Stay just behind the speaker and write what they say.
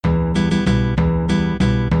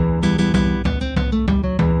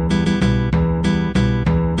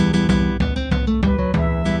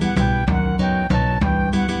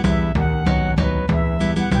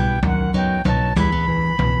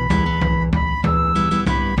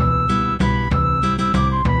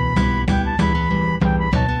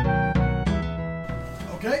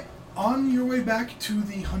to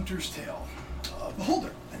the hunter's tale.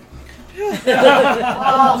 Beholder.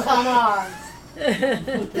 Oh, come on.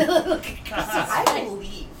 I will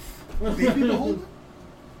leave. Baby beholder?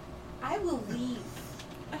 I will leave.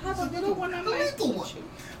 I have a little one on my little one.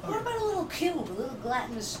 What about a little cube, a little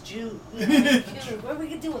gelatinous Jew? Cube. What are we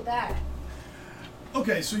going to do with that?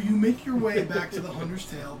 Okay, so you make your way back to the hunter's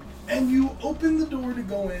tale, and you open the door to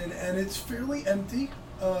go in, and it's fairly empty.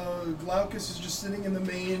 Glaucus is just sitting in the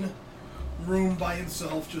main room by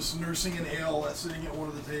himself, just nursing an ale, sitting at one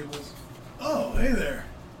of the tables. Oh, hey there.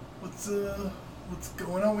 What's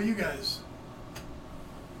going on with you guys?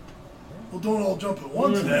 Well, don't all jump at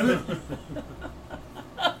once, damn it.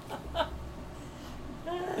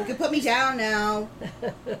 You can put me down now.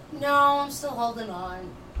 No, I'm still holding on.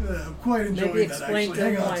 Yeah, I'm quite enjoying Maybe that, explain actually. to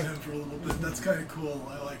Hang him on why. to him for a little bit. That's kind of cool.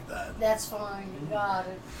 I like that. That's fine. You got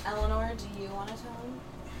it. Eleanor, do you want to tell him?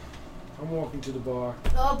 I'm walking to the bar.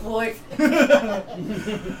 Oh, boy.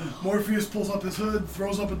 Morpheus pulls up his hood,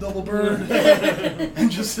 throws up a double bird, and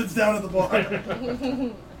just sits down at the bar.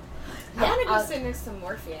 I want to go sit next to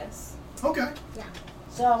Morpheus. Okay.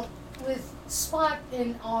 So, with Spot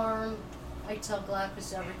in arm, I tell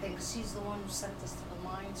Glaucus everything, because he's the one who sent us to the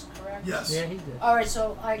mines, correct? Yes. Yeah, he did. Alright,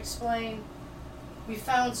 so I explain, we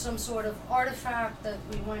found some sort of artifact that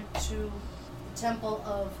we went to the temple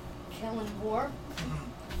of Kellenbor.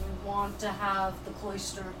 We want to have the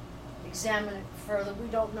cloister examine it further. We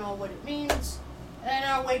don't know what it means. And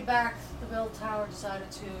our way back, the bell tower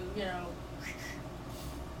decided to,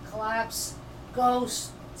 collapse.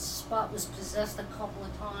 Ghost. Spot was possessed a couple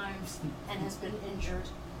of times and has been injured.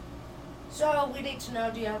 So we need to know,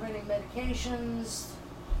 do you have any medications?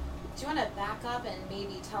 Do you want to back up and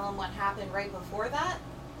maybe tell him what happened right before that?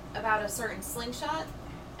 About a certain slingshot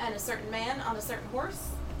and a certain man on a certain horse?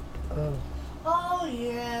 Oh,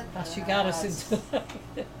 yeah. How she got us into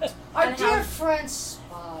Our And dear how- friend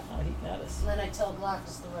Spot. how he got us. And then I tell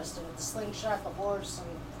Glaucus the rest of it. The slingshot, the horse,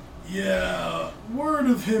 and... Yeah, word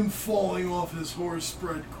of him falling off his horse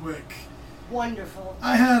spread quick. Wonderful.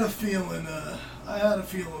 I had a feeling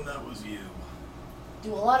that was you.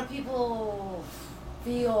 Do a lot of people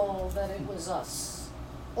feel that it was us?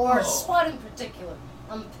 Or Oh. Spot in particular?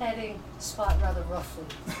 I'm petting Spot rather roughly.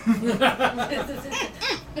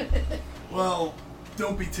 Well,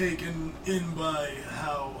 don't be taken in by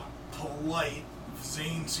how polite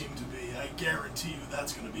Zane seemed to be. I guarantee you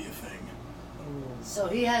that's going to be a thing. So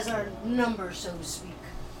he has our number, so to speak.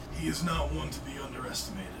 He is not one to be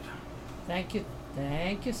underestimated. Thank you,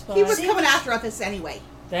 Spot. He was coming after us anyway.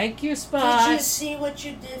 Thank you, Did Spot. you see what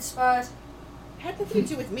you did, Spot? Had nothing to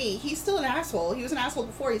do with me. He's still an asshole. He was an asshole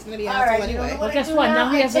before. He's going to be an All asshole right, you know anyway. what Well, guess I do what? now?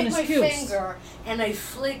 Now he has an I take excuse. my finger and I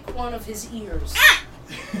flick one of his ears.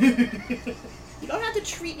 You don't have to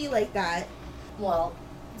treat me like that. Well,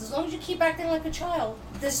 as long as you keep acting like a child,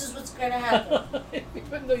 this is what's going to happen.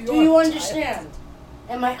 Even though Do you understand?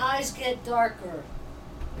 And my eyes get darker.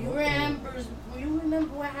 You remember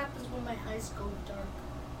what happens when my eyes go dark?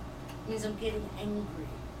 It means I'm getting angry.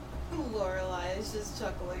 Lorelai is just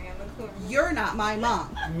chuckling in the corner. You're not my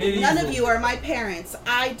mom. Medieval. None of you are my parents.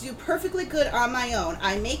 I do perfectly good on my own.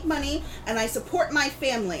 I make money and I support my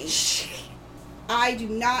family. I do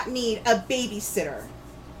not need a babysitter.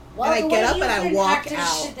 Well, And I the get way up you've and I been walk acting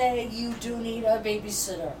out. Today, you do need a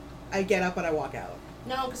babysitter. I get up and I walk out.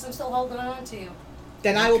 No, because I'm still holding on to you.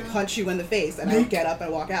 Then I will punch you in the face and I'll get up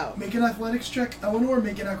and walk out. Make an athletics check, Eleanor.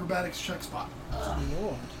 Make an acrobatics check, Spot.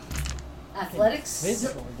 Lord. Athletics?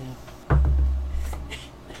 Physical now.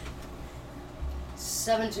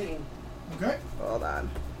 17. Okay. Hold on.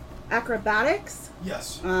 Acrobatics?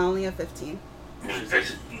 Yes. I only have 15.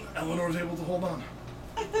 Eleanor's able to hold on.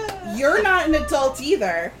 You're not an adult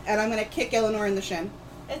either, and I'm gonna kick Eleanor in the shin.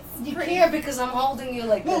 You can't because I'm holding you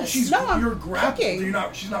like Well, this. you're grappled. kicking.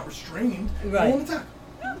 She's not restrained. Right. Roll an attack.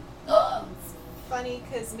 Funny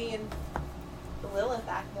because me and Lilith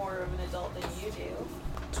act more of an adult than you do.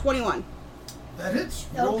 21. That hits.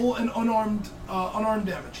 Nope. Roll an unarmed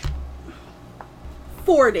damage.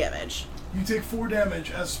 4 damage. You take 4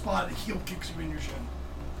 damage as Spot heel kicks you in your shin.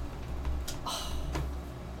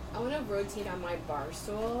 I want to rotate on my bar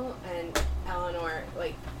stool, and Eleanor,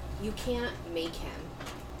 you can't make him.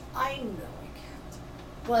 I know I can't.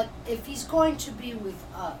 But if he's going to be with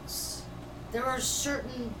us, there are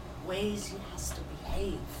certain ways he has to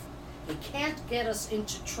behave. He can't get us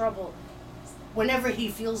into trouble whenever he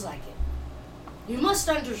feels like it. You must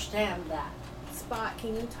understand that. Spot,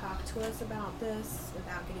 can you talk to us about this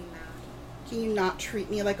without getting mad? Can you not treat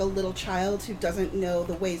me like a little child who doesn't know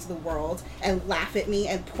the ways of the world and laugh at me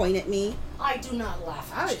and point at me? I do not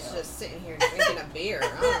laugh at I you. was just sitting here drinking a beer.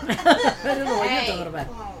 I don't know what you're talking about.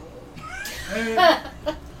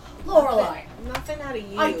 Lorelai, Nothing out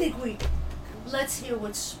of you. I think let's hear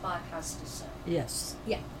what Spot has to say. Yes.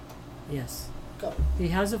 Yeah. Yes. Go. He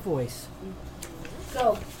has a voice.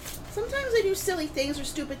 Go. Sometimes I do silly things or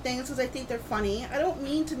stupid things because I think they're funny. I don't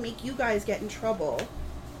mean to make you guys get in trouble.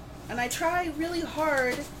 And I try really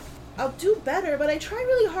hard. I'll do better, but I try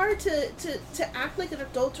really hard to act like an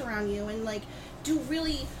adult around you and, like, do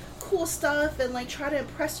really cool stuff and, like, try to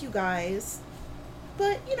impress you guys.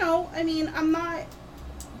 But, you know, I mean, I'm not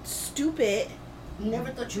stupid.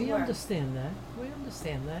 Never thought you We were. understand that. We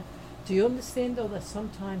understand that. Do you understand, though, that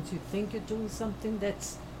sometimes you think you're doing something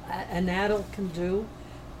that's an adult can do,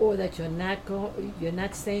 or that you're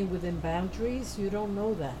not staying within boundaries? You don't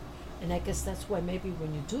know that. And I guess that's why maybe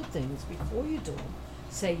when you do things, before you do them,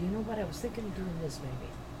 say, you know what, I was thinking of doing this maybe.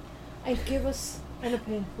 And give us an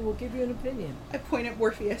opinion. We'll give you an opinion. I point at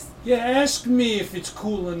Morpheus. Yeah, ask me if it's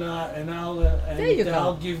cool or not, and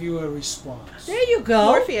I'll give you a response. There you go.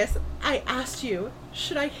 Morpheus, I asked you,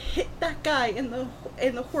 should I hit that guy in the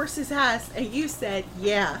horse's ass? And you said,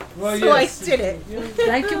 yeah. Well, so yes. I did it.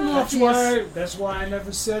 Thank you, Morpheus. That's why I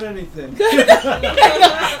never said anything. He's been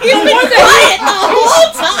quiet the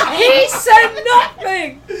whole time. He said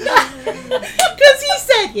nothing. Because he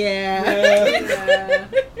said, yeah.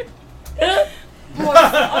 Yeah.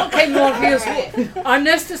 Okay, Morpheus. Our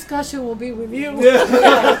next discussion will be with you.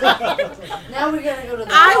 Now we're gonna go to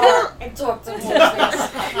the I bar and talk to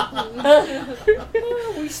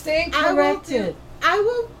Morpheus. We stand I will corrected. I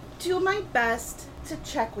will do my best to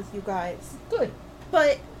check with you guys. Good.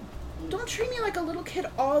 But don't treat me like a little kid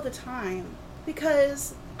all the time.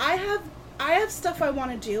 Because I have stuff I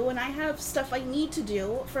want to do, and I have stuff I need to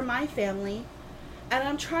do for my family. And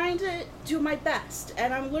I'm trying to do my best,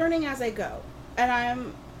 and I'm learning as I go. And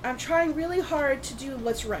I'm trying really hard to do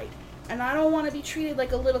what's right. And I don't want to be treated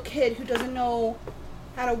like a little kid who doesn't know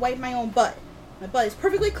how to wipe my own butt. My butt is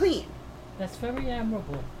perfectly clean. That's very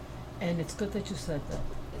admirable. And it's good that you said that.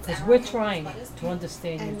 It's Because we're admirable, trying but it's to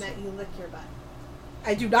understand you. And that you lick your butt.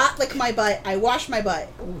 I do not lick my butt. I wash my butt.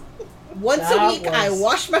 Ooh. Once a That week, I was-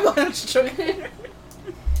 wash my butt. I'm just joking.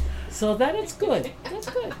 So that is good. That's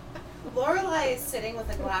good. Lorelai is sitting with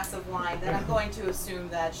a glass of wine that I'm going to assume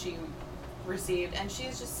that she received, and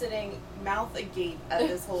she's just sitting mouth agape at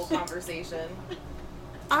this whole conversation.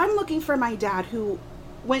 I'm looking for my dad who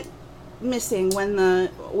went missing when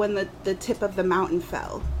the tip of the mountain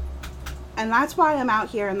fell. And that's why I'm out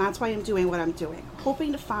here, and that's why I'm doing what I'm doing.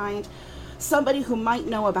 Hoping to find somebody who might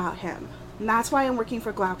know about him. And that's why I'm working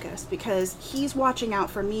for Glaucus, because he's watching out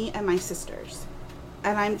for me and my sisters.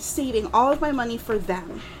 And I'm saving all of my money for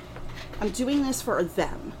them. I'm doing this for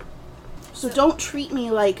them. So don't treat me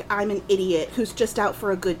like I'm an idiot who's just out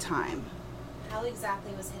for a good time. How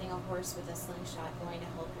exactly was hitting a horse with a slingshot going to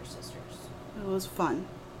help your sisters? It was fun.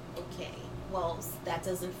 Okay, well, that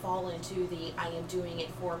doesn't fall into the I am doing it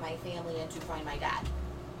for my family and to find my dad.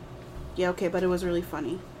 Yeah, okay, but it was really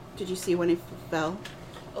funny. Did you see when it fell?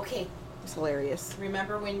 Okay, It was hilarious.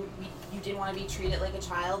 remember when you didn't want to be treated like a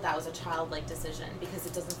child? That was a childlike decision because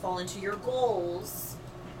it doesn't fall into your goals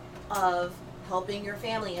of helping your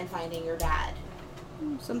family and finding your dad.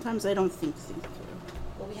 Sometimes I don't think things through.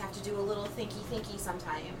 Well, we have to do a little thinky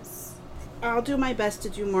sometimes. I'll do my best to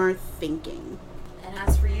do more thinking. And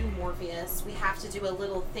as for you, Morpheus, we have to do a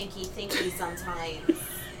little thinky sometimes.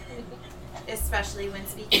 Especially when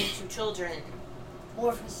speaking to children.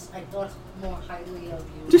 Morpheus, I thought more highly of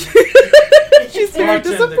you. She's very Bartender, can I have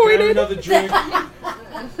disappointed. another drink?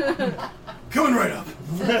 Coming right up.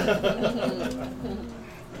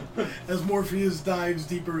 As Morpheus dives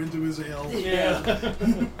deeper into his ale. Yeah.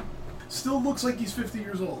 Still looks like he's 50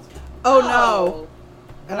 years old. Oh no!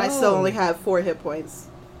 And I still Oh. only have 4 hit points.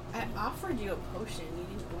 I offered you a potion. You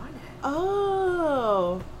didn't want it.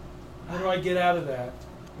 Oh. How do I get out of that?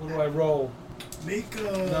 What do I roll? Make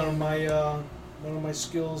None of my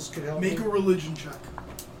skills could help make me. a religion check.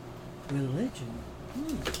 Religion.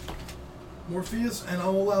 Morpheus, and I'll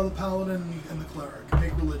allow the paladin and the cleric.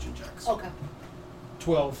 Make religion checks. Okay.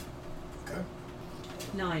 12. Okay.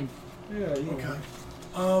 9. Yeah, you know.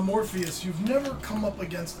 Okay. Morpheus, you've never come up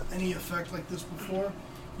against any effect like this before.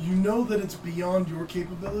 You know that it's beyond your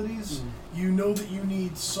capabilities. You know that you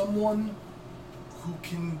need someone who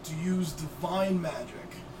can use divine magic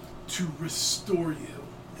to restore you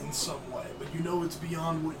in some way. But you know it's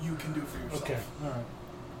beyond what you can do for yourself. Okay, alright.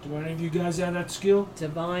 Do any of you guys have that skill?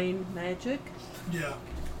 Divine magic? Yeah.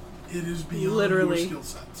 It is beyond Literally. your skill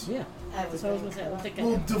sets. Yeah. I was So I was going gonna say, I don't think I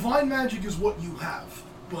Well, have. divine magic is what you have.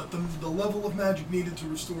 But the level of magic needed to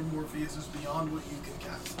restore Morpheus is beyond what you can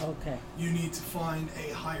cast. Okay. You need to find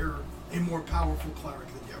a more powerful cleric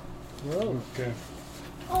than you. Whoa. Okay.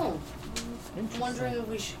 Oh, I'm Interesting. wondering if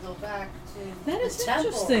we should go back to That the is temple.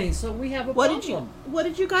 interesting. So we have a What problem.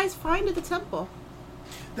 did you guys find at the temple?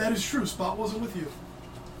 That is true. Spot wasn't with you.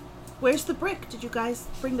 Where's the brick? Did you guys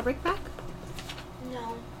bring the brick back?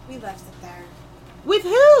 No, we left it there. With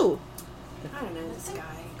who? I don't know, this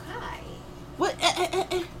guy. Hi. What?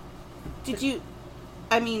 Did you?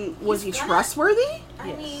 I mean, was he He's gonna- trustworthy? I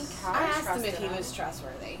Yes. mean, Kara I asked him trusted if he was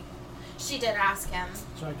trustworthy. She did ask him.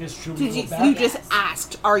 So I guess should we Did go you? back? You just Yes.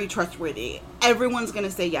 asked, "Are you trustworthy?" Everyone's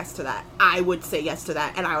gonna say yes to that. I would say yes to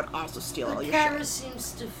that, and I would also steal all But your Kara shit.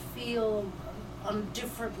 seems to feel on a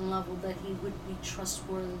different level that he would be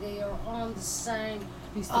trustworthy. They are on the same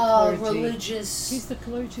He's the clergy. religious. He's the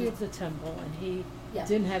clergy of the temple, and he Yeah.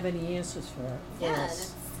 didn't have any answers for Yeah.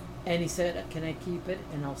 us. And he said, "Can I keep it?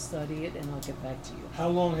 And I'll study it, and I'll get back to you." How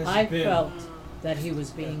long has I it been? felt that he was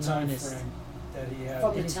that being time honest. frame that he had. From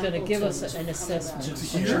And the he's going to temple give to us the an coming assessment. back. To The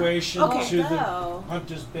here? situation Okay. to the Although,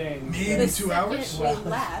 Hunter's Bay. Maybe the 2 hours. second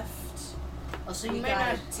we left, Oh, so we you may got not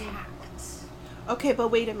attacked. Okay, but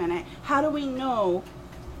wait a minute. How do we know?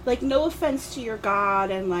 Like, no offense to your god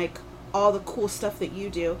and like all the cool stuff that you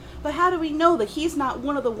do, but how do we know that he's not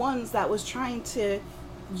one of the ones that was trying to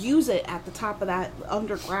use it at the top of that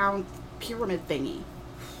underground pyramid thingy?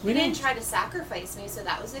 He didn't try to sacrifice me, so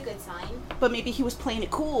that was a good sign. But maybe he was playing it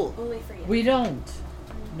cool. We'll wait for you. We don't.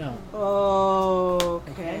 No. Oh,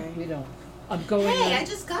 Okay? We don't. I'm going Hey, on. I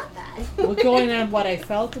just got that. We're going on what I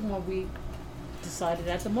felt and what we decided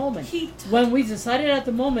at the moment. When we decided at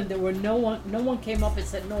the moment, there were no one came up and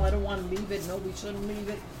said, "No, I don't want to leave it. No, we shouldn't leave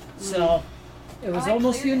it." So it was I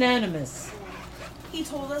almost cleared it. unanimous. He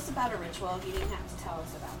told us about a ritual. He didn't have to tell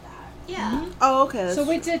us about that. Yeah. Oh, okay. that's So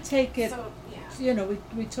we true. did take it. So, yeah. You know,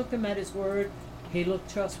 we took him at his word. He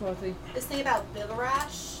looked trustworthy. This thing about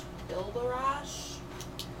Bilbarash.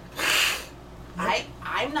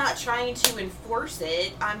 I'm not trying to enforce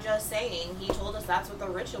it. I'm just saying he told us that's what the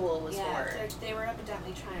ritual was for. They were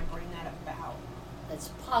evidently trying to bring that about. It's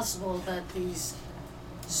possible that these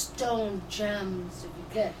stone gems, if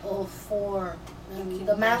you get all four, then You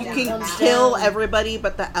the can mountain You bring can comes kill down. everybody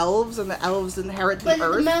but the elves, and the elves inherit the But the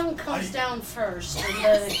earth. mountain comes I- down first, and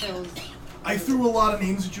then it kills. I threw a lot of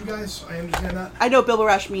names at you guys. I understand that. I know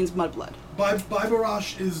Bilbarash means mudblood.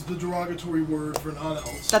 Bibarash is the derogatory word for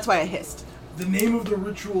non-elves. That's why I hissed. The name of the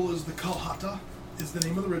ritual is the Kalhata, is the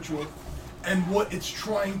name of the ritual. And what it's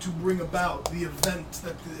trying to bring about, the event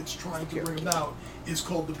that it's trying to bring about, is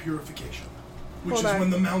called the Purification. Which Hold is on. when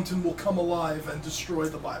the mountain will come alive and destroy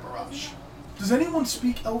the Bibarash. Does anyone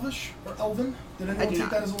speak Elvish or Elven? Did anyone do take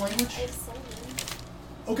not. that as a language? It's Solomon.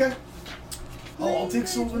 Okay. I'll take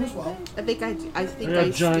Sylvan as well. I think I do. I think Yeah, I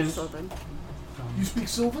speak giants. Sylvan. You speak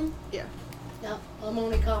Sylvan? Yeah. No, I'm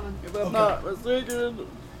only common. If I'm not mistaken.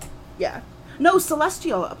 Yeah. No,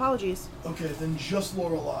 Celestial. Apologies. Okay, then just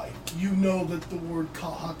Lorelei. You know that the word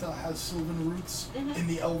Kalhata has Sylvan roots in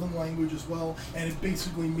the Elven language as well, and it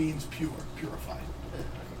basically means pure, purified.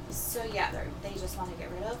 So yeah, they just want to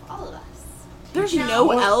get rid of all of us. There's Which is no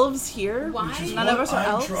what- elves here. Why? Which is None what of us are I'm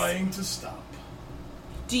elves. trying to stop.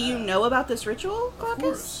 Do you know about this ritual, Of Caucus?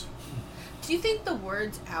 course. Do you think the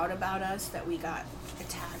word's out about us that we got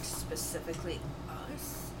attacked specifically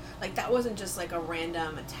us? Like that wasn't just like a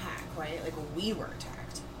random attack, right? Like we were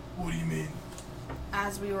attacked. What do you mean?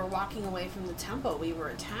 As we were walking away from the temple, we were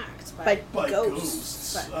attacked By By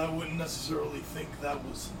ghosts. ghosts. I wouldn't necessarily think that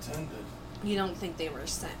was intended. You don't think they were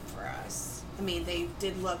sent for us? I mean, they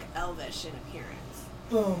did look elvish in appearance.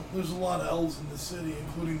 Well, there's a lot of elves in the city,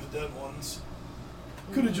 including the dead ones.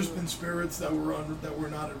 Could have just been spirits that were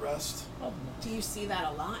not at rest. Oh, Do you see that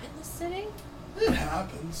a lot in the city? It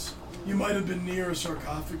happens. You might have been near a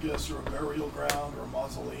sarcophagus or a burial ground or a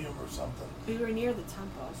mausoleum or something. We were near the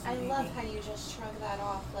temple. So I maybe. love how you just shrug that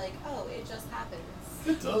off like, oh, it just happens.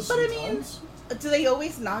 It does But I sometimes. mean, do they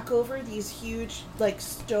always knock over these huge, like,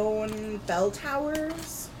 stone bell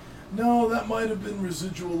towers? No, that might have been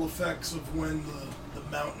residual effects of when the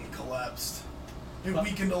mountain collapsed. It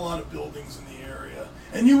weakened a lot of buildings in the area.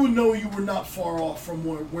 And you would know you were not far off from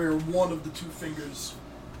where one of the two fingers,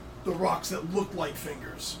 the rocks that looked like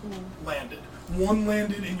fingers, landed. One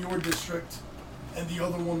landed in your district, and the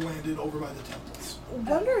other one landed over by the temples.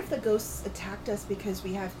 Wonder if the ghosts attacked us because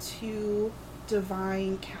we have two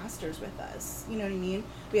divine casters with us. You know what I mean?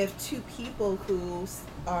 We have two people who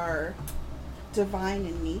are divine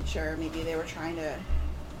in nature. Maybe they were trying to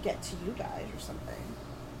get to you guys or something.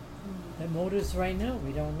 the motives right now,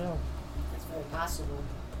 we don't know. That's very possible.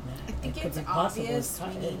 I think It could it's be possible. obvious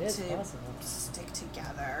It's we it need is to possible. stick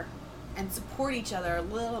together and support each other a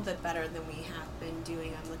little bit better than we have been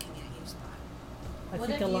doing. I'm looking at you, Spot. I What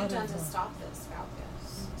think have a you lot done of to stop this,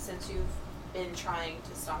 Falcus? Since you've been trying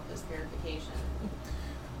to stop this purification?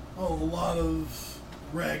 Oh, a lot of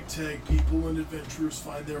ragtag people and adventurers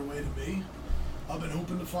find their way to me. I've been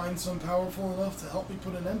hoping to find some powerful enough to help me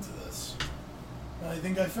put an end to this. I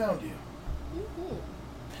think I found you.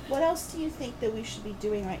 What else do you think that we should be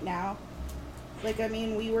doing right now? Like, I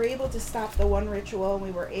mean, we were able to stop the one ritual, and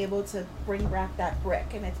we were able to bring back that brick,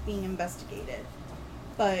 and it's being investigated.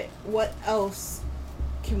 But what else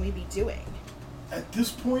can we be doing? At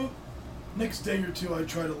this point, next day or two, I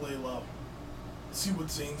try to lay low. See what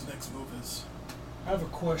Zane's next move is. I have a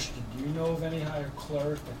question. Do you know of any higher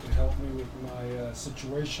cleric that could help me with my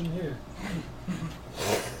situation here?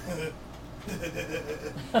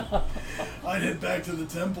 I'd head back to the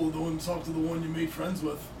temple and talk to the one you made friends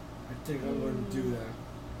with. I think I'm going to do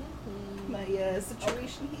that. My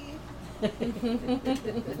situation here.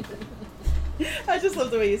 I just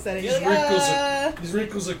love the way you said it. These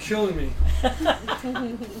wrinkles are killing me.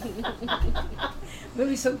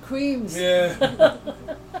 Maybe some creams. Yeah.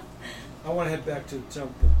 I want to head back to the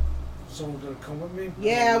temple. Someone going to come with me?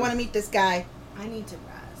 Yeah, I want to meet this guy. I need to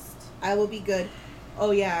rest. I will be good.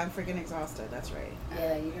 Oh yeah, I'm freaking exhausted. That's right.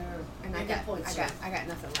 Yeah, you're. And I got nothing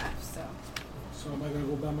left, so. So am I going to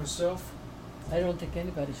go by myself? I don't think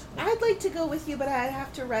anybody's. I'd like to go with you, but I'd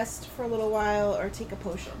have to rest for a little while or take a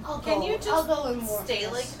potion. Can you I'll just go in more stay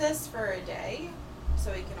for like this. this for a day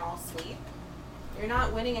so we can all sleep? You're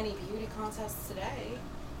not winning any beauty contests today.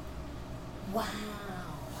 Wow.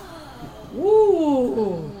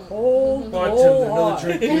 Ooh, cold, Bartender, cold, another hot.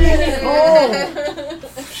 drink.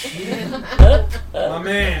 Cold. My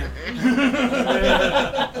man.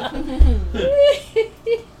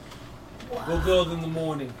 We'll go in the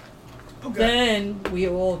morning. Okay. Then we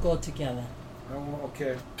all go together.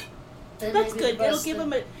 Okay. Then That's maybe good. the It'll best give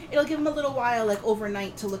thing- him a little while, like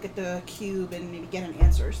overnight, to look at the cube and maybe get an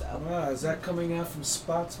answer or so. Is that coming out from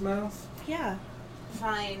Spot's mouth? Yeah,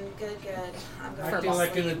 Fine, good. I'm going Acting to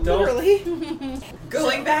like an sleep. adult. literally.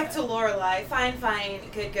 Going back to Lorelai. Fine,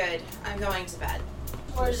 good. I'm going to bed.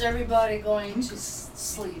 Or is everybody going to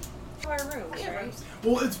sleep? To our rooms, right?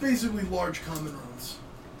 Well, it's basically large common rooms.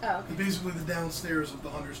 Oh, okay. And basically, the downstairs of the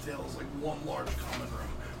Hunter's Tale is like one large common room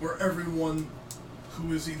where everyone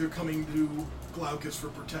who is either coming to Glaucus for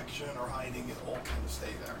protection or hiding it all kind of stay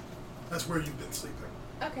there. That's where you've been sleeping.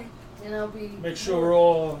 Okay. And I'll be. Make sure we're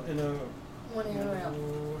all in One area.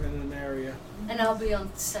 an area. And I'll be on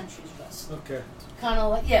Sentry's Rest. Okay. Kind of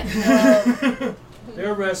like, yeah.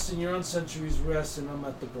 They're resting, you're on Century's Rest, and I'm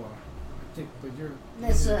at the bar. I think, but you're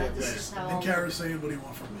This gonna get is rest. how. And Kara's saying, what do you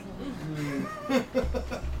want from me?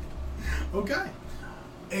 Okay.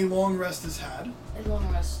 A long rest is had. A long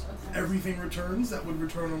rest. Okay. Everything returns that would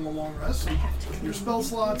return on a long rest. So your spell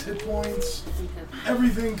slots, hit points, Okay.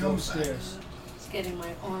 everything comes back. Upstairs. Just getting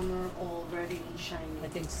my armor all ready and shiny. I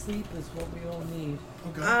think sleep is what we all need.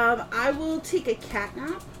 Okay. I will take a cat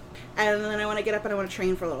nap, and then I want to get up and I want to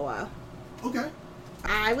train for a little while. Okay.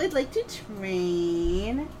 I would like to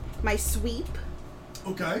train my sweep.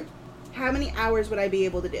 Okay. How many hours would I be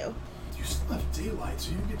able to do? You still have daylight,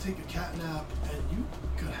 so you could take a cat nap, and you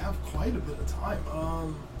could have quite a bit of time.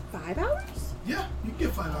 5 hours? Yeah, you can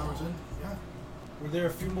get 5 hours in. Yeah. Were there a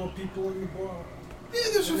few more people in the bar? Yeah,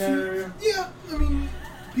 there's a In that few. area? Yeah, I mean,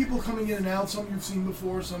 people coming in and out. Some you've seen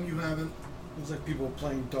before, some you haven't. It was like people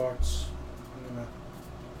playing darts. I'm gonna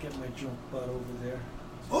get my junk butt over there.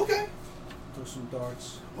 Okay. Throw some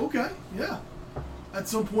darts. Okay. Yeah. At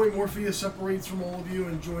some point, Morpheus separates from all of you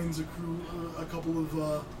and joins a crew, a couple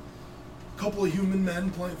of human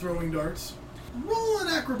men throwing darts. Roll an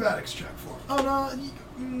acrobatics check for him. Oh no,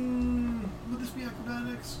 would this be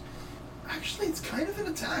acrobatics? Actually, it's kind of an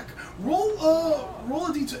attack. Roll a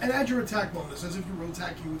d2 and add your attack bonus as if you were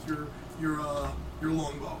attacking with your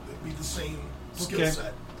longbow. It'd be the same skill Okay.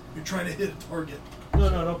 set. You're trying to hit a target.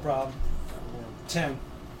 No problem. 10.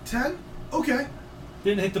 10. Okay.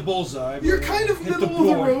 Didn't hit the bullseye. but You're kind of hit middle of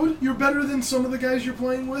the board. road. You're better than some of the guys you're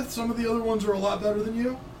playing with. Some of the other ones are a lot better than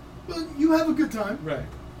you. But you have a good time. Right.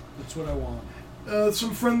 That's what I want.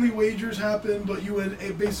 Some friendly wagers happen, but you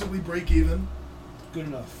had basically break even. Good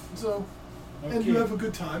enough. So, Okay. and you have a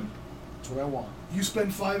good time. That's what I want. You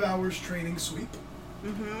spend 5 hours training sweep.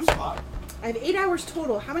 Mm-hmm. Spot. I have 8 hours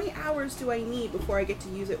total. How many hours do I need before I get to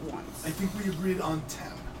use it once? I think we agreed on 10.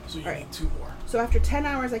 So you Alright. need 2 more. So after 10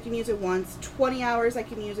 hours, I can use it once. 20 hours, I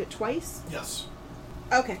can use it twice. Yes.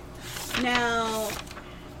 Okay. Now,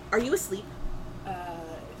 are you asleep? If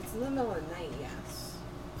it's in the middle of the night, yes.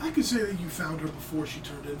 I could say that you found her before she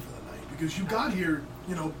turned in for the night because you got here,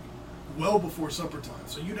 well before supper time.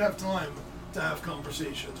 So you'd have time to have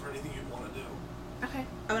conversations or anything you'd want to do. Okay.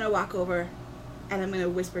 I'm going to walk over and I'm going to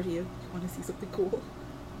whisper to you, you want to see something cool?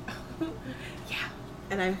 Yeah.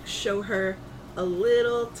 And I show her a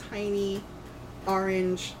little tiny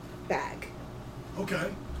orange bag.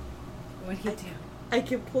 Okay. What do you do? I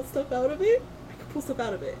can pull stuff out of it.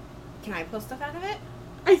 Can I pull stuff out of it?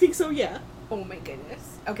 I think so, yeah. Oh my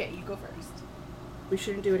goodness. Okay, you go first. We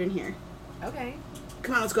shouldn't do it in here. Okay.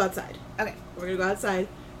 Come on, let's go outside. Okay. We're gonna go outside.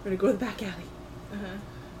 We're gonna go to the back alley. Uh-huh.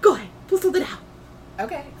 Go ahead, pull something out.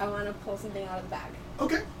 Okay, I want to pull something out of the bag.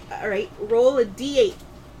 Okay. Alright, roll a d8.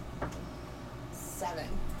 7.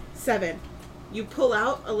 7. You pull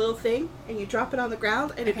out a little thing and you drop it on the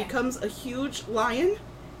ground and it Okay. becomes a huge lion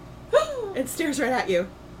and stares right at you.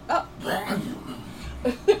 Oh.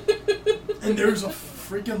 And there's a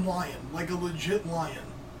freaking lion, like a legit lion.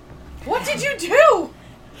 What did you do?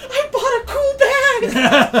 I bought a cool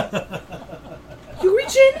bag! You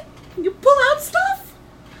reach in and you pull out stuff.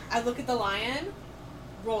 I look at the lion,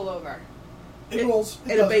 roll over. It rolls.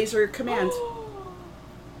 It obeys your command.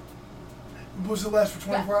 Was it last for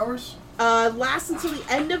 24 hours? Lasts until the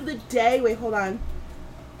end of the day. Wait, hold on.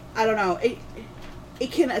 I don't know.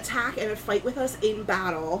 It can attack and fight with us in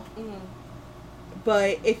battle,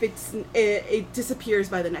 but if it disappears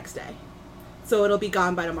by the next day, so it'll be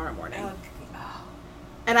gone by tomorrow morning.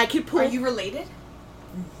 And I can pull. Are you related?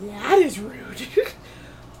 That is rude.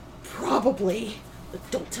 Probably,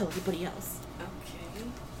 but don't tell anybody else. Okay.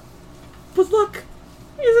 But look,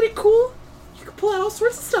 isn't it cool? You can pull out all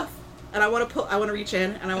sorts of stuff. And I want to reach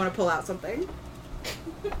in and I want to pull out something.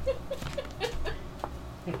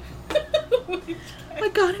 I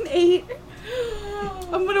got an 8.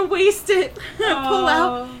 I'm gonna waste it. I pull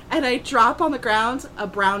out and I drop on the ground a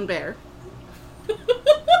brown bear.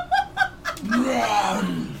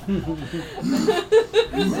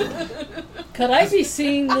 Could I be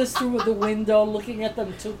seeing this through the window, looking at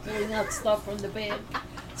them two pulling out stuff from the bag,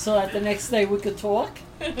 so that the next day we could talk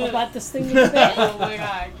about this thing in the bag? Oh my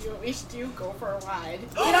god, we should go for a ride.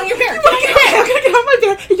 Get on your bear! I'm gonna get on my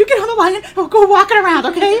bear and you get on the lion and we'll go walking around,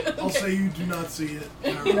 okay? I'll say you do not see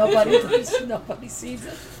it. Nobody sees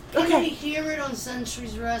it. Can we hear it on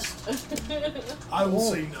Sentry's Rest? I will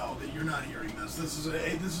say no, that you're not hearing this. This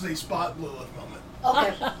is a spot Lilith moment.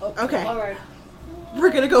 Okay. Okay. All right.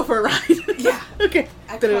 We're gonna go for a ride. Yeah. Okay.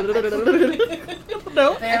 I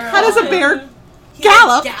No. Bear How does a on. bear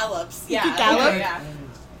gallop? Gallops. Yeah. He gallop? Okay, yeah.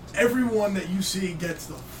 Everyone that you see gets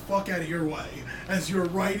the fuck out of your way as you're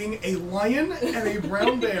riding a lion and a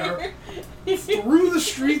brown bear through the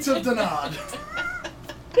streets of Danad.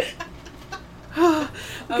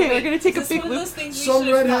 Okay, we're gonna take a big loop. Some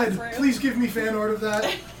redhead, please give me fan art of that.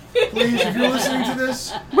 Please, if you're listening to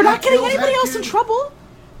this, We're not getting Tails anybody Hat else in Kid, trouble.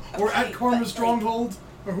 or at Okay, Karma but, Stronghold,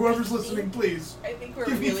 or whoever's listening, please. I think we're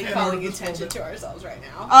Give me really fan art calling of this attention moment. to ourselves right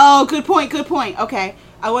now. Oh, good point. Okay,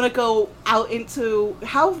 I want to go out into.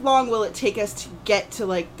 How long will it take us to get to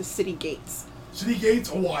like the city gates? City gates,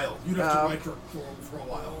 a while. You'd have Oh. to ride for a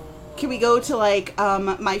while. Can we go to like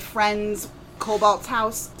my friend's Cobalt's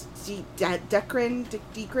house? Decrin?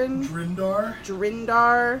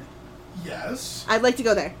 Drindar? Yes. I'd like to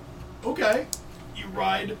go there. Okay. You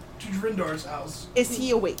ride to Drindar's house. Is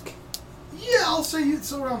he awake? Yeah, I'll say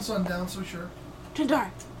it's around sundown, so sure.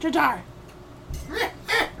 Drindar! Bear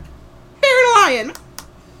and lion!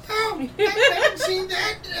 Oh, I don't see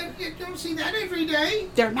that. I don't see that every day.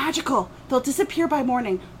 They're magical. They'll disappear by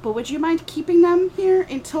morning. But would you mind keeping them here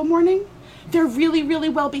until morning? They're really, really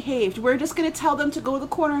well behaved. We're just going to tell them to go to the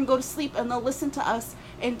corner and go to sleep, and they'll listen to us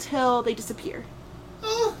until they disappear.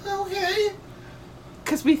 Oh, okay.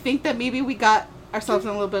 Because we think that maybe we got ourselves in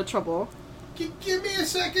a little bit of trouble. Give me a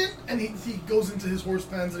second. And he goes into his horse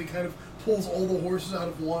pens and he kind of pulls all the horses out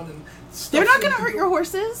of one and stuffs They're not them going to hurt into- your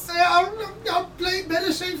horses? I'll play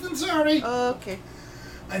better safe than sorry. Okay.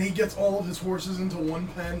 And he gets all of his horses into one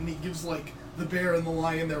pen and he gives like the bear and the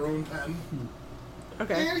lion their own pen.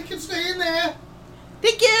 Okay. And he can stay in there.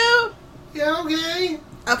 Thank you! Yeah, okay.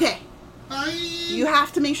 Okay. Bye. You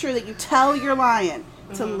have to make sure that you tell your lion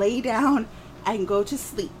to lay down and go to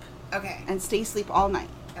sleep Okay. and stay asleep all night.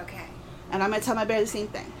 Okay. And I'm going to tell my bear the same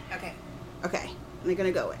thing. Okay. Okay. And they're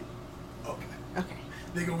going to go in. Okay. Okay.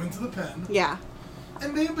 They go into the pen Yeah.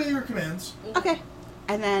 and they obey your commands. Okay.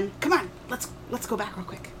 And then, come on, let's go back real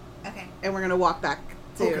quick. Okay. And we're gonna walk back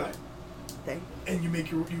to Okay. thing. And you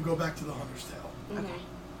go back to the Hunter's Tale Okay.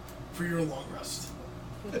 for your long rest.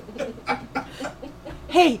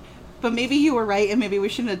 Hey, but maybe you were right, and maybe we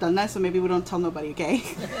shouldn't have done that. So maybe we don't tell nobody, okay?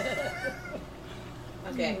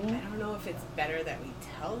 Okay. I don't know if it's better that we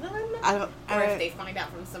tell them, I don't. or if they find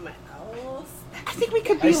out from someone else. I think we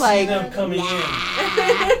could I be see like, them coming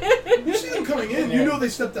You see them coming in. You Yeah. know they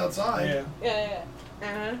stepped outside. in. Yeah.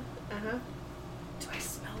 Yeah. Do I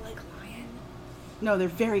smell like lion? No, they're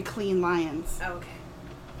very clean lions. Oh, okay.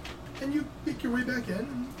 And you make your way back in.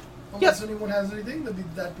 And unless anyone has anything,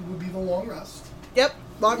 that would be the long rest. Yep.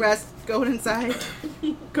 Long rest. Going inside.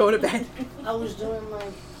 Go to bed. I was doing my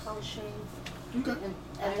polishing, Okay. and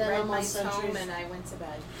I then read I'm my on tome Sentry's, and I went to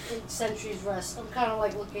bed. Sentry's Rest. I'm kind of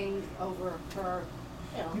like looking over her,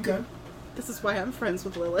 you know. Okay. This is why I'm friends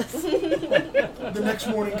with Lilith. The next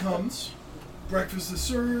morning comes. Breakfast is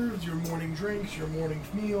served, your morning drinks, your morning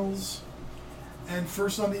meals. And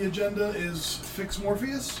first on the agenda is fix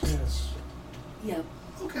Morpheus. Yes. Yep.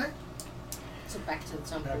 Okay. So back to the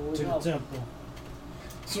temple Back we to go. the temple.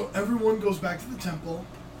 So everyone goes back to the temple.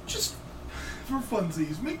 Just for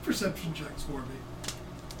funsies, make perception checks for me.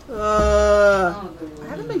 Oh, good I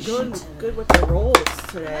haven't lord. been good with the rolls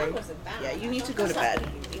today. That wasn't bad. Yeah, you I need thought to go to that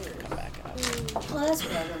bed. was weird. Come back up. Well, that's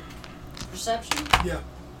better. Perception? Yeah.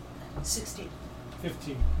 16.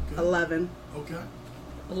 15. Okay. 11. Okay.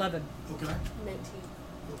 11. Okay. 19.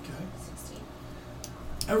 Okay. 16.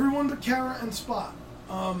 Everyone but Kara and Spot.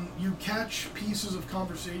 You catch pieces of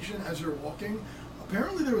conversation as you're walking.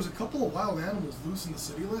 Apparently there was a couple of wild animals loose in the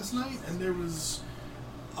city last night, and there was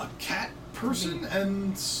a cat person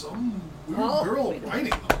and some weird girl riding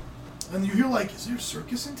them. And you hear like, is there a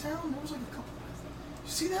circus in town? There was like a couple. You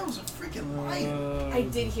see that was a freaking lion. I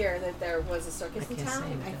did hear that there was a circus I in can't say town.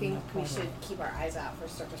 I anything, think I'm we not part should of keep our eyes out for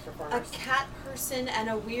circus A performers. cat person and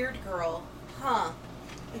a weird girl. Huh.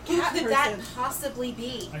 A Who cat could person. that possibly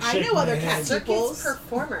be? I shake know my other head. cat Circus peoples.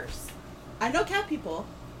 performers. I know cat people.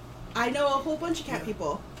 I know a whole bunch of cat Yeah.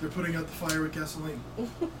 people. They're putting out the fire at gasoline.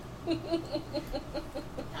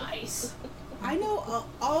 Nice. I know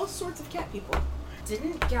all sorts of cat people.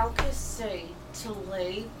 Didn't Galkus say to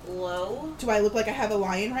lay low? Do I look like I have a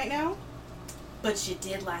lion right now? But you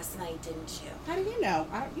did last night, didn't you? How do you know?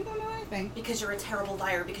 You don't know anything. Because you're a terrible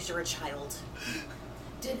liar because you're a child.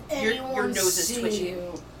 Did Your anyone nose is see twitching.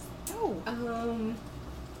 you? No.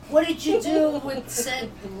 What did you do with said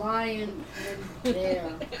lion and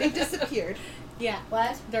bear? They disappeared. Yeah.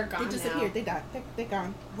 What? They're gone They disappeared. now. They died. They're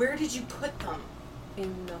gone. Where did you put them?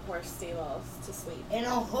 In the horse stables to sleep. In a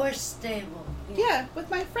horse stable. Yeah, with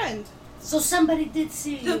my friend. So somebody did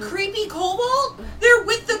see The you. creepy kobold? They're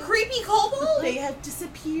with the creepy kobold? They have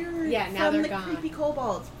disappeared Yeah, now from they're the gone. creepy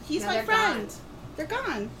kobold. He's Now my they're friend. gone. They're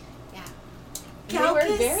gone. Yeah. Galkus They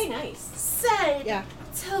were very nice. said Yeah.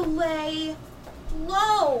 to lay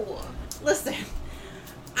low. Listen,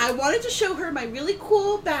 I wanted to show her my really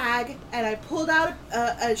cool bag, and I pulled out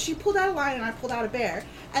she pulled out a lion, and I pulled out a bear.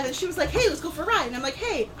 And then she was like, hey, let's go for a ride. And I'm like,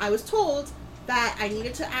 hey, I was told that I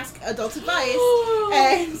needed to ask adult advice,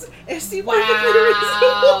 and it seemed perfectly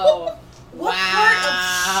reasonable. Wow. What part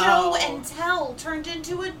of show and tell turned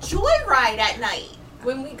into a joyride at night?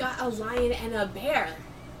 When we got a lion and a bear.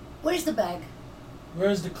 Where's the bag?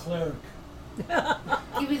 Where's the cleric?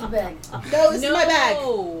 Give me the bag. No, this is my bag.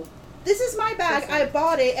 No. This is my bag. Listen. I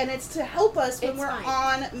bought it, and it's to help us when It's we're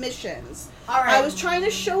fine. on missions. All right. I was trying to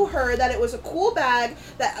show her that it was a cool bag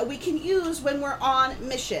that we can use when we're on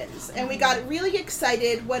missions, and we got really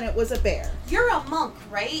excited when it was a bear. You're a monk,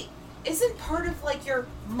 right? Isn't part of like your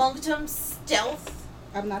monkdom stealth?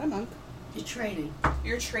 I'm not a monk. You're training.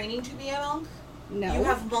 You're training to be a monk? No. You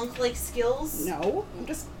have monk-like skills? No. I'm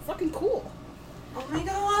just fucking cool. Oh my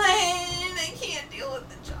god, I can't deal with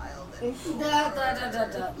the child.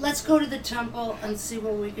 Let's go to the temple and see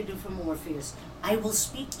what we can do for Morpheus. I will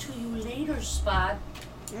speak to you later, Spot.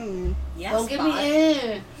 Mm. Yes, Don't give Spot.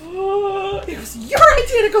 me It was your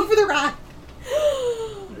idea to go for the ride.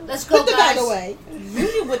 Let's go, Put the guys. bag away. You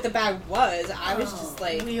knew what the bag was. I was just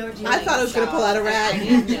like, we are I thought I was gonna pull out a I rag.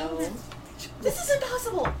 didn't know. This is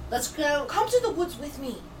impossible. Let's go. Come to the woods with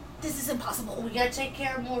me. This is impossible. We gotta take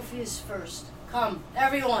care of Morpheus first. Come,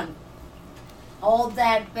 everyone. Hold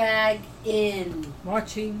that bag in.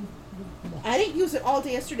 Marching. I didn't use it all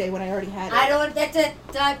day yesterday when I already had it. I don't. That's it.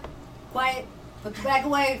 Done. Quiet. Put the bag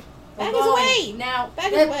away. We're Bag is going. away. Now.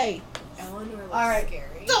 Bag Yep. is away. Eleanor looks All right. scary.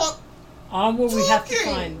 Where we have to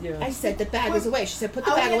Talking. find you. I said the bag is away. She said put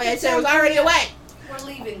the I bag wanted away. to I said it was tell you already that. away. We're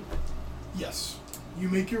leaving. Yes. You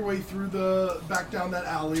make your way through back down that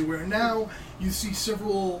alley where now you see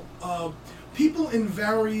several people in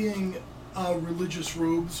varying religious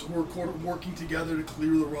robes who are working together to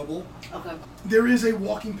clear the rubble. Okay. There is a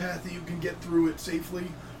walking path that you can get through it safely,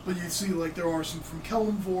 but you see like there are some from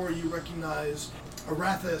Kellamvor, you recognize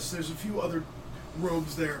Arathis, there's a few other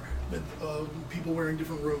robes there, but people wearing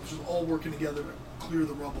different robes, just all working together to clear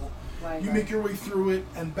the rubble. Right. You make your way through it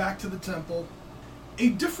and back to the temple. A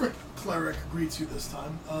different cleric greets you this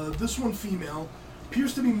time. This one female,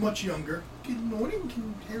 appears to be much younger. Good morning,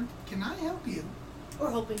 can I help you? We're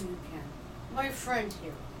hoping you can. My friend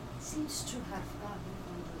here. seems to have gotten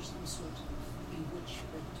under some sort of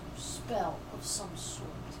bewitchment or spell of some sort.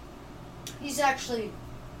 He's actually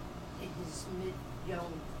in his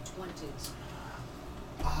mid-young 20s.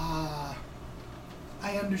 Ah,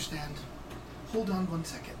 I understand. Hold on one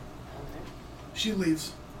second. Okay. She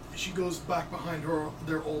leaves. She goes back behind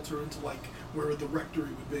their altar into like where the rectory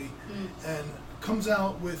would be, and comes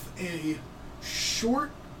out with a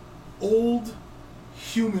short, old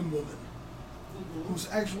human woman who's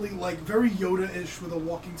actually like very Yoda-ish with a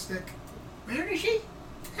walking stick. Where is she?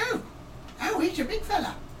 Oh, he's a big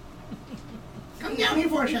fella. Come down here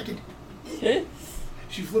for a second.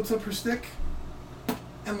 She flips up her stick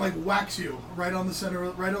and like whacks you right on the center,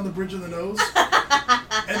 right on the bridge of the nose,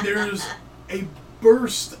 and there's a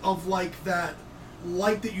burst of like that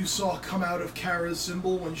light that you saw come out of Kara's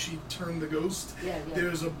symbol when she turned the ghost. Yeah.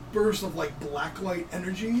 There's a burst of like black light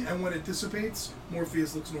energy, and when it dissipates,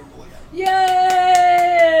 Morpheus looks normal again.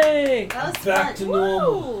 Yay! That was Back fun. to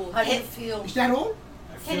normal. How do you feel? Is that all?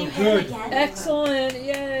 I Can feel you hit him good. again? Excellent! Can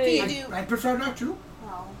Yay! you do? I prefer not to.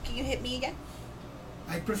 Oh. Can you hit me again?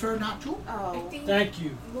 I prefer not to. I Oh. think Thank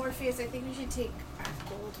you. Morpheus. I think we should take our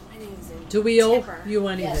gold winnings and Do we owe tip her. you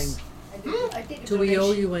anything? Yes. I think a Do we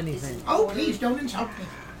owe donation you is anything? in Oh, order. please don't insult me.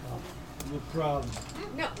 No problem.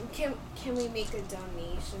 No, can we make a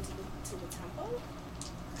donation to the temple?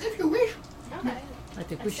 If you wish. Okay. I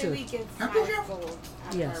think I we say should. we give Happy 5 shop. gold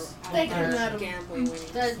out Yes. of our, Thank out you, of our madam. gambling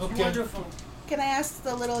winnings. That's Okay. wonderful. Can I ask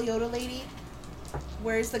the little Yoda lady?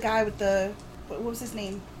 Where's the guy with the... What was his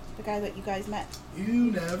name? The guy that you guys met?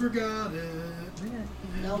 You never got it.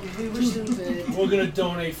 No, we were stupid. We're gonna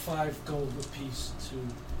donate 5 gold apiece to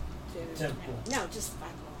To- temple. No, just 5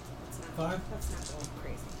 gold. That's not. 5? That's not gold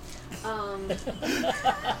crazy.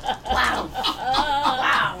 Wow.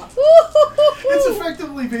 Wow. It's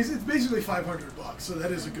effectively it's basically $500, so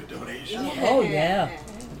that is a good donation. Oh, yeah.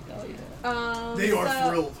 Oh, yeah. They are so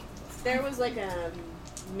thrilled. There was like a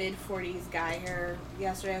mid-40s guy here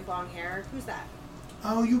yesterday with long hair. Who's that?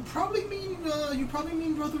 Oh, you probably mean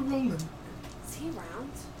Brother Roland. Is he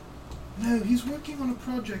around? No, he's working on a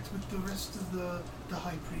project with the rest of the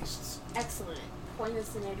high priests. Excellent. Point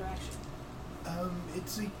us in their direction.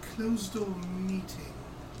 It's a closed door meeting.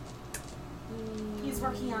 He's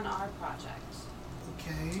working on our project.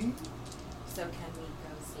 Okay. So can we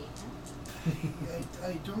go see him?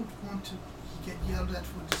 I don't want to get yelled at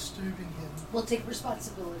for disturbing him. We'll take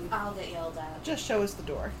responsibility. I'll get yelled at. Just show us the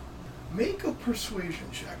door. Make a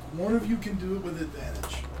persuasion check. One of you can do it with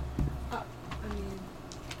advantage. I mean,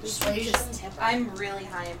 Persuasion. just tip her. I'm really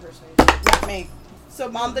high in persuasion. Not me. So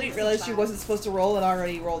Mom didn't realize she wasn't supposed to roll and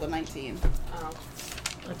already rolled a 19. Oh.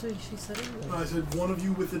 I thought she said it. No, I said one of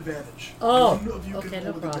you with advantage. Oh, One of you okay, can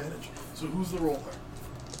no roll with problem. advantage. So who's the roller?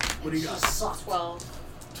 What do you got? Suck. 12.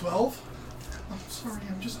 12? I'm sorry,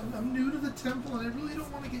 I'm new to the temple and I really don't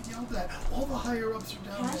want to get yelled at. All the higher ups are Can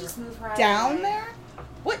down I there. just move her out of Down the way? there?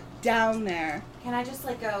 What down there? Can I just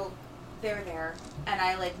like go there, and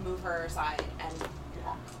I like move her aside and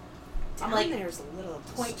walk? Down I'm like there's a little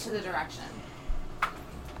point to the direction.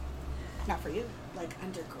 Not for you. like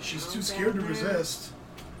underground. She's too scared to down there. resist.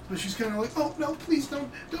 But she's kind of like, oh, no, please don't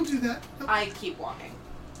do that. No. I keep walking.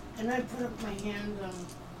 And I put up my hand on.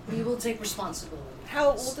 We will take responsibility. How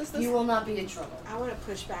old is this? You will not be in trouble. I want to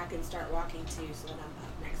push back and start walking too, so that I'm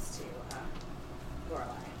up next to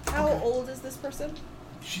Lorelai. How Okay. old is this person?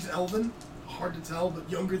 She's elven, hard to tell, but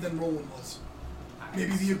younger than Roland was.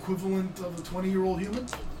 Maybe the equivalent of a 20-year-old human?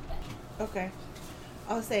 Okay.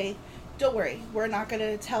 I'll say, don't worry, we're not going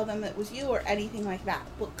to tell them it was you or anything like that.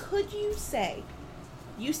 But could you say,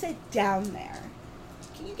 you said down there.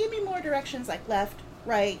 Can you give me more directions like left,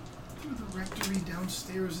 right? Through the rectory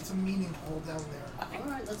downstairs, it's a meeting hall down there.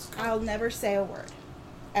 Alright, let's go. I'll never say a word.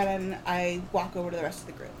 And then I walk over to the rest of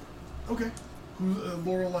the group. Okay.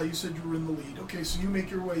 Lorelai, you said you were in the lead. Okay, so you make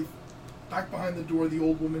your way back behind the door the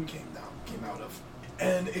old woman came out of.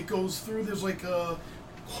 And it goes through, there's like a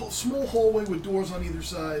small hallway with doors on either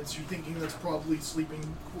side, so you're thinking that's probably sleeping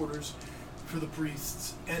quarters for the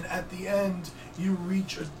priests. And at the end, you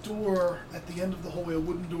reach a door at the end of the hallway, a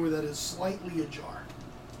wooden door that is slightly ajar.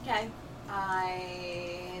 Okay.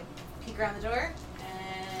 I peek around the door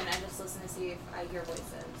and I just listen to see if I hear voices.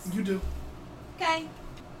 You do. Okay.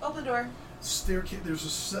 Open the door. Staircase. There's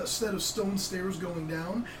a set of stone stairs going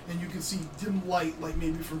down, and you can see dim light, like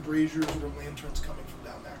maybe from braziers or lanterns coming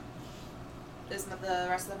from down there. Isn't the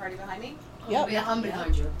rest of the party behind me? Yep. Yeah, I'm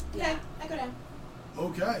behind you. Okay. I go down.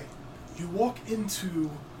 Okay. You walk into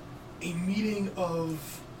a meeting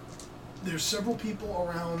of. There's several people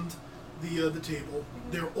around the table.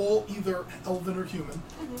 They're all either elven or human.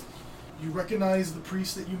 You recognize the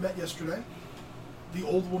priest that you met yesterday. The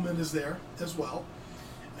old woman is there as well,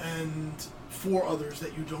 and 4 others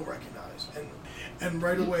that you don't recognize. And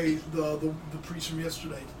right away, the priest from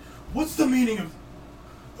yesterday. What's the meaning of?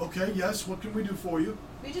 Okay, yes. What can we do for you?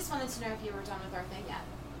 We just wanted to know if you were done with our thing yet.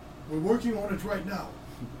 We're working on it right now.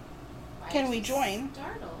 Why Can are we you join?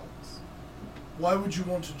 Startled. Why would you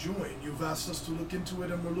want to join? You've asked us to look into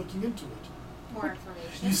it, and we're looking into it. More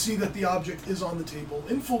information. You see that the object is on the table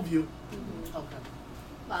in full view. Mhm. Okay.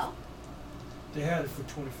 Well. They had it for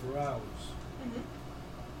 24 hours.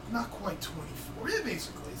 Not quite 24. Yeah,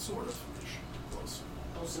 basically, sort of. Close.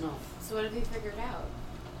 Close enough. So what have you figured out?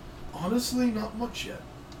 Honestly, not much yet.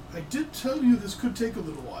 I did tell you this could take a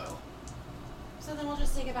little while. So then we'll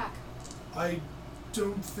just take it back. I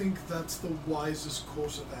don't think that's the wisest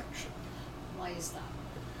course of action. Why is that?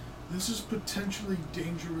 This is potentially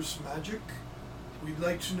dangerous magic. We'd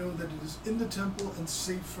like to know that it is in the temple and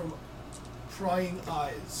safe from prying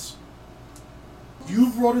eyes.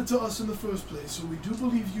 You brought it to us in the first place, so we do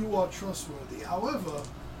believe you are trustworthy. However,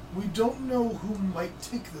 we don't know who might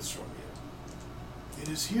take this from you. It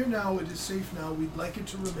is here now, it is safe now, we'd like it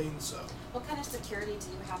to remain so. What kind of security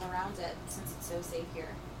do you have around it since it's so safe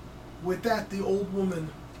here? With that, the old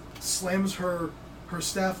woman slams her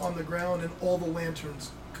staff on the ground and all the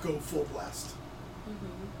lanterns go full blast.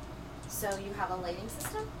 So you have a lighting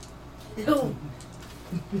system? No.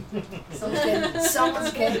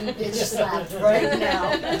 Someone's getting bitch slapped right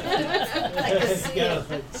now. I can see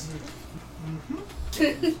it.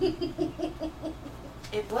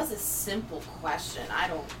 It was a simple question. I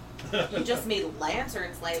don't. You just made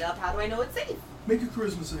lanterns light up. How do I know it's safe? Make a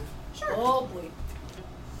charisma save. Sure. Oh boy.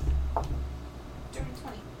 Dirty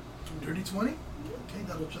 20. Dirty 20? Okay,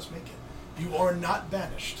 that'll just make it. You are not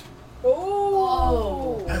banished,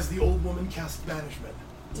 Oh. as the old woman casts banishment.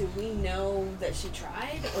 Do we know that she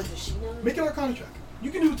tried, or does she know? Make an Arcana check.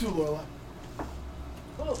 You can do it too, Lorelai.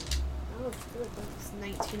 Oh, that was good. That was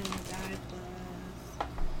 19 on the die plus.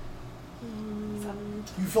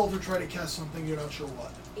 You felt her try to cast something, you're not sure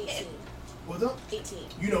what. 18. What's up? 18.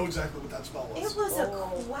 You know exactly what that spell was. It was a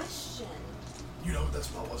question. You know what that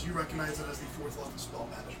spell was. You recognize it as the 4th level spell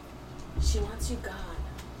management. She wants you gone.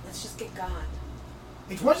 Let's just get gone.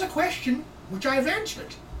 It was a question which I've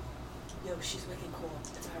answered. Yo, she's wicked cool.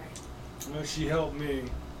 It's alright. Well, she helped me.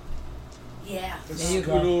 Yeah. There you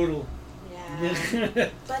go. Skedoodle. Yeah.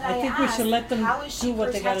 But I think we should asked, let them how is she do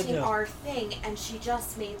what they gotta protecting do. our thing, and she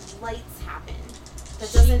just made lights happen.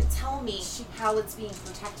 That doesn't tell me how it's being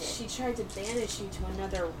protected. She tried to banish you to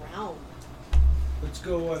another realm. Let's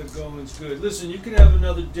go while the going's good. Listen, you can have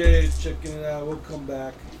another day checking it out. We'll come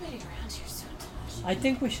back. Everybody around here's so touchy. I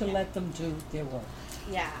think we should let them do their work.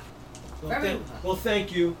 Yeah. Well,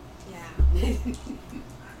 thank you. Yeah.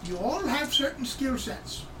 You all have certain skill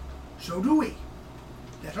sets. So do we.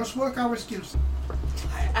 Let us work our skills.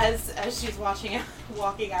 As she's walking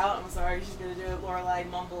out, I'm sorry, she's gonna do it. Lorelai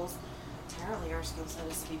mumbles, "Apparently, our skill set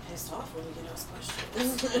is to be pissed off when we get asked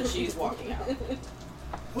questions." And she's walking out.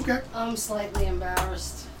 Okay. I'm slightly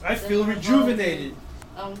embarrassed. I feel They're rejuvenated.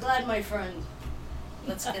 I'm glad, my friend.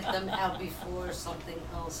 Let's get them out before something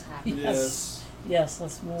else happens. Yes. Yes,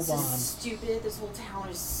 let's move This on. is stupid. This whole town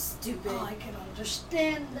is stupid. Oh, I can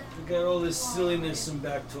understand that. We got all this silliness and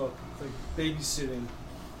back talk. It's like babysitting.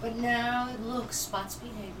 But now, look, Spot's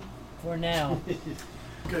behaving. For now.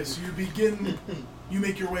 Okay, so you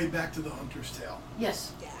make your way back to the Hunter's Tale.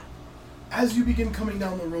 Yes. Yeah. As you begin coming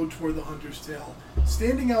down the road toward the Hunter's Tale,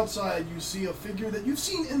 standing outside, you see a figure that you've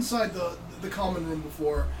seen inside the common room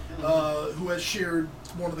before, who has shared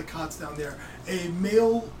one of the cots down there. A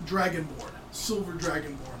male dragonborn, silver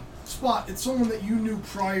dragonborn. Spot, it's someone that you knew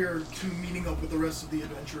prior to meeting up with the rest of the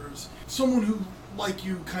adventurers. Someone who, like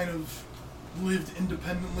you, kind of lived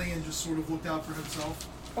independently and just sort of looked out for himself.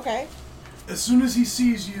 Okay. As soon as he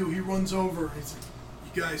sees you, he runs over and he's like,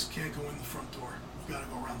 "You guys can't go in the front door. You've got to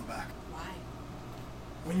go around the back." Why?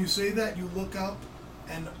 When you say that, you look up,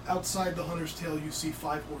 and outside the Hunter's Tale, you see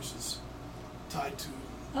 5 horses tied to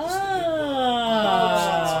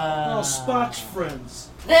Oh, Spot's friends.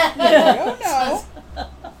 You don't know.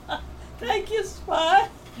 Thank you, Spot.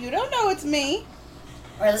 You don't know it's me.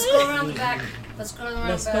 Alright, let's go around the back. Let's go around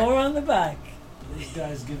Let's the back. go around the back. This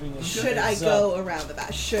guy's giving us. Should I heads go up. around the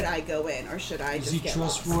back? Should I go in, or should I Is just he get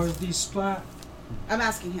lost? trustworthy, Spot? I'm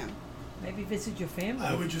asking him. Maybe visit your family.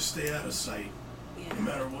 I would just stay out of sight, Yeah. no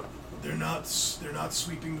matter what. They're not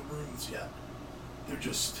sweeping the rooms yet.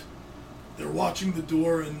 They're watching the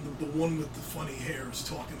door, and the one with the funny hair is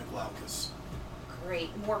talking to Glaucus.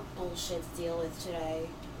 Great, more bullshit to deal with today.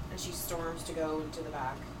 And she storms to go into the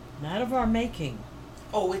back. Not of our making.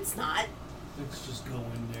 Oh, it's not? Let's just go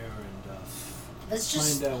in there and Let's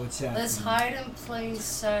just find out what's happening. let's hide in plain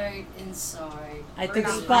sight inside. I We're think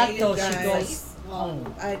not Spot hiding, though she guys. goes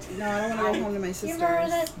home. I don't want to go home to my You sisters remember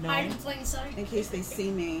that No. hide in plain sight? in case they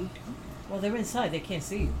see me. Well, they're inside. They can't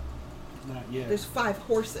see you. Not yet. There's 5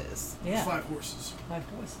 horses. Yeah, 5 horses. 5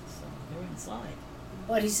 horses. So they're inside.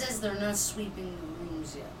 But he says they're not sweeping the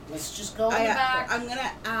rooms yet. Let's just go in the back. I'm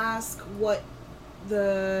gonna ask what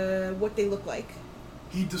they look like.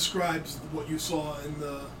 He describes what you saw in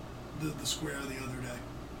the square the other day.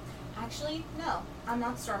 Actually, no. I'm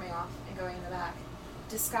not storming off and going in the back.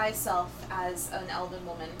 Disguise self as an elven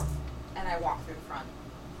woman, and I walk through the front.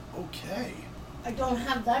 Okay. I don't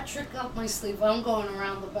have that trick up my sleeve. I'm going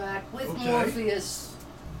around the back with Okay. Morpheus.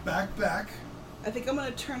 Back. I think I'm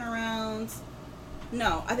gonna turn around.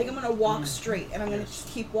 No, I think I'm gonna walk straight, and I'm gonna just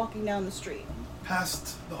keep walking down the street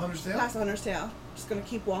Past the Hunter's Tail? past the Hunter's Tail. Just gonna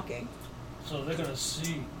keep walking. So they're gonna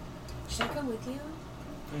see. Should I come with you?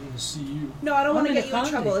 They're gonna see you. No, I don't want to I'm in get a you in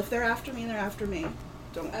quandary. trouble. If they're after me, they're after me.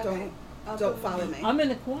 Don't I'll don't go follow with me. I'm in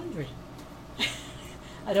a quandary.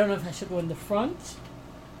 I don't know if I should go in the front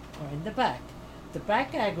or in the back. The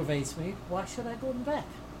back aggravates me. Why should I go in the back?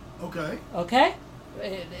 Okay. Okay?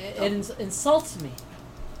 It insults me.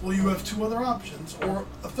 Well, you have 2 other options, or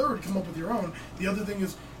a third. Come up with your own. The other thing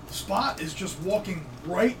is, Spot is just walking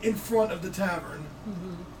right in front of the tavern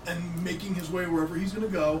and making his way wherever he's going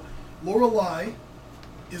to go. Lorelei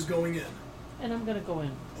is going in. And I'm going to go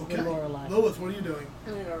in Okay. with Lorelei. Lilith, what are you doing?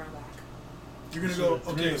 I'm gonna go around back. You're going to So go.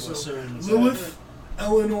 three Okay, of us so are in the Lilith,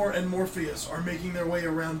 Eleanor, and Morpheus are making their way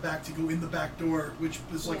around back to go in the back door, which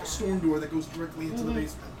is like Yeah. a storm door that goes directly into the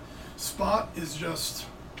basement. Spot is just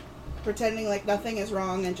Pretending like nothing is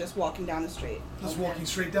wrong and just walking down the street. walking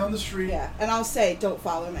straight down the street. Yeah, and I'll say, "Don't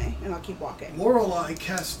follow me," and I'll keep walking. Lorelei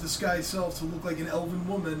casts disguise self to look like an elven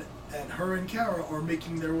woman, and her and Kara are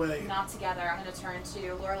making their way. Not together. I'm gonna turn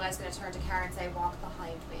to Lorelei's gonna turn to Kara and say, "Walk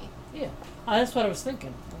behind me." Yeah. That's what I was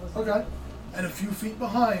thinking. Okay. And a few feet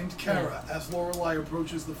behind Kara as Lorelei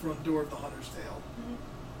approaches the front door of the Hunter's Tail.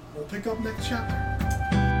 We'll pick up next chapter.